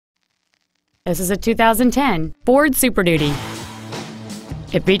This is a 2010 Ford Super Duty.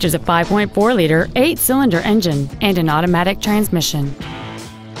 It features a 5.4-liter, 8-cylinder engine and an automatic transmission.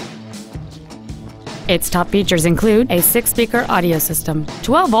 Its top features include a 6-speaker audio system,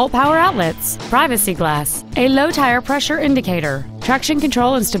 12-volt power outlets, privacy glass, a low tire pressure indicator, traction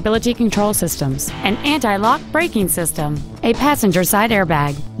control and stability control systems, an anti-lock braking system, a passenger side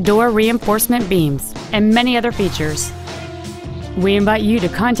airbag, door reinforcement beams, and many other features. We invite you to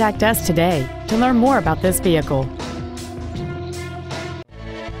contact us today to learn more about this vehicle.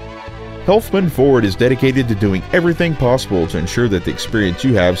 Helfman Ford is dedicated to doing everything possible to ensure that the experience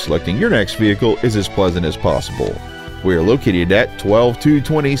you have selecting your next vehicle is as pleasant as possible. We are located at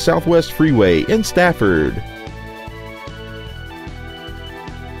 12220 Southwest Freeway in Stafford.